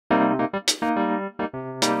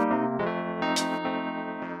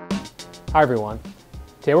Hi everyone.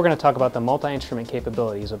 Today we're going to talk about the multi-instrument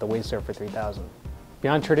capabilities of the WaveSurfer 3000.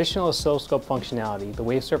 Beyond traditional oscilloscope functionality, the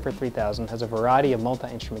WaveSurfer 3000 has a variety of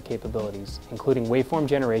multi-instrument capabilities, including waveform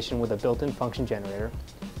generation with a built-in function generator,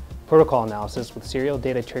 protocol analysis with serial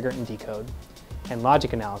data trigger and decode, and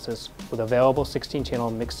logic analysis with available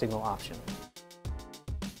 16-channel mixed signal option.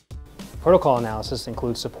 Protocol analysis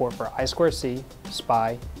includes support for I2C,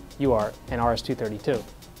 SPI, UART, and RS-232.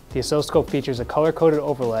 The oscilloscope features a color-coded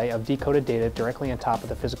overlay of decoded data directly on top of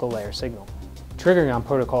the physical layer signal. Triggering on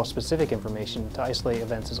protocol-specific information to isolate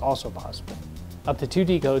events is also possible. Up to 2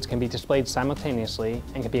 decodes can be displayed simultaneously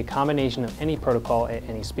and can be a combination of any protocol at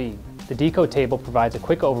any speed. The decode table provides a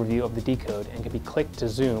quick overview of the decode and can be clicked to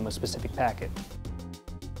zoom a specific packet.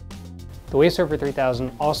 The WaveSurfer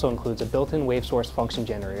 3000 also includes a built-in WaveSource function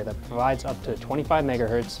generator that provides up to 25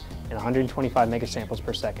 MHz and 125 megasamples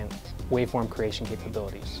per second waveform creation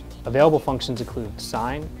capabilities. Available functions include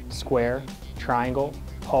sine, square, triangle,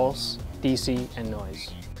 pulse, DC, and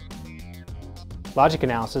noise. Logic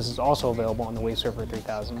analysis is also available on the WaveSurfer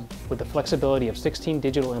 3000 with the flexibility of 16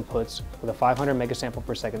 digital inputs with a 500 megasample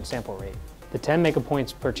per second sample rate. The 10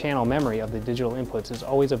 megapoints per channel memory of the digital inputs is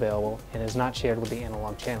always available and is not shared with the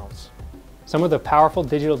analog channels. Some of the powerful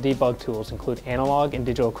digital debug tools include analog and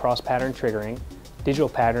digital cross-pattern triggering, digital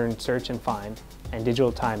pattern search and find, and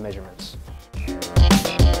digital time measurements.